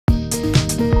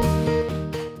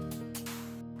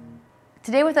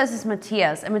Today with us is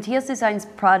Matthias, and Matthias designs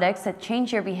products that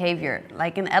change your behavior,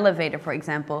 like an elevator, for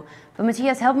example. But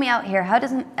Matthias, help me out here. How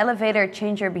does an elevator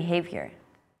change your behavior?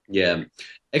 Yeah,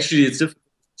 actually, it's difficult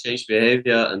to change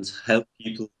behavior and help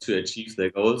people to achieve their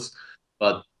goals,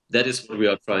 but that is what we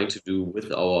are trying to do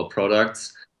with our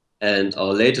products. And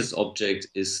our latest object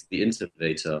is the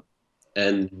elevator.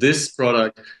 And this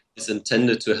product is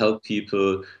intended to help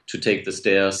people to take the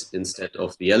stairs instead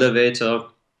of the elevator.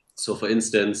 So, for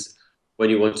instance, when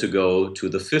you want to go to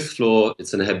the fifth floor,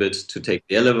 it's a habit to take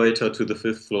the elevator to the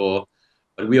fifth floor.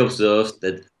 But we observed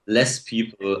that less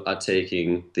people are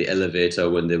taking the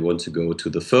elevator when they want to go to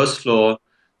the first floor.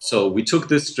 So we took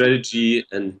this strategy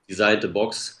and designed a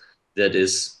box that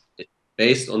is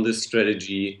based on this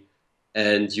strategy.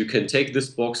 And you can take this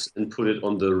box and put it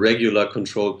on the regular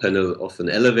control panel of an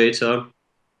elevator.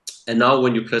 And now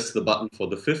when you press the button for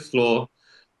the fifth floor,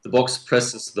 the box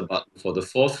presses the button for the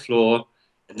fourth floor.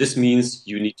 And this means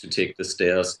you need to take the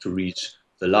stairs to reach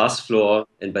the last floor.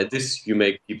 And by this, you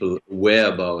make people aware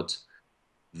about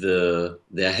their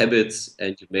habits,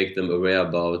 and you make them aware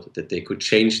about that they could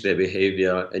change their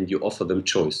behavior, and you offer them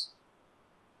choice.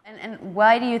 And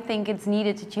why do you think it's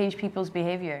needed to change people's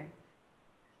behavior?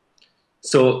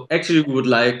 So actually, we would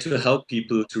like to help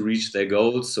people to reach their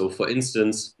goals. So for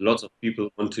instance, lots of people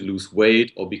want to lose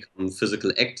weight or become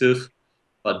physically active,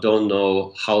 but don't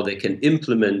know how they can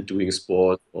implement doing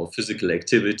sport or physical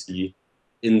activity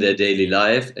in their daily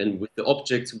life. And with the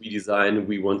objects we design,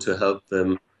 we want to help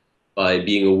them by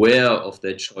being aware of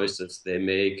their choices they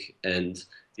make. And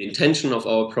the intention of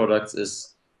our products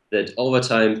is that over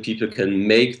time people can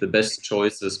make the best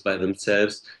choices by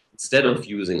themselves instead of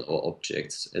using our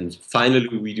objects. And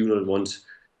finally, we do not want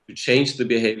to change the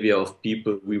behavior of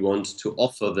people. We want to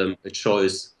offer them a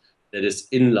choice that is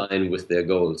in line with their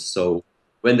goals. So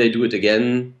when they do it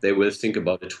again, they will think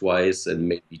about it twice and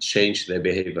maybe change their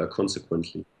behavior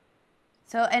consequently.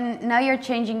 So, and now you're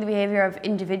changing the behavior of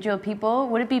individual people.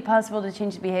 Would it be possible to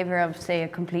change the behavior of, say, a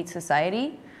complete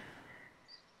society?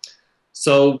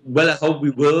 So, well, I hope we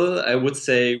will. I would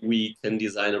say we can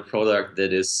design a product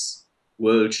that is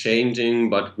world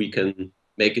changing, but we can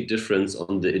make a difference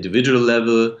on the individual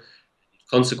level.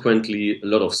 Consequently, a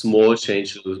lot of small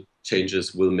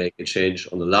changes will make a change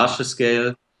on a larger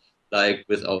scale, like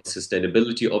with our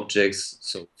sustainability objects.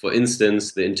 So, for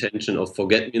instance, the intention of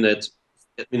Forget Me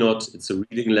Not, it's a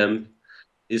reading lamp,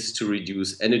 is to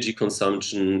reduce energy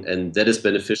consumption, and that is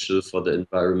beneficial for the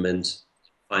environment,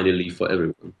 finally, for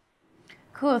everyone.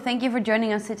 Cool. Thank you for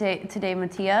joining us today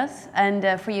Matthias.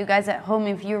 And for you guys at home,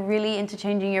 if you're really into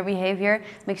changing your behavior,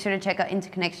 make sure to check out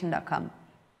IntoConnection.com.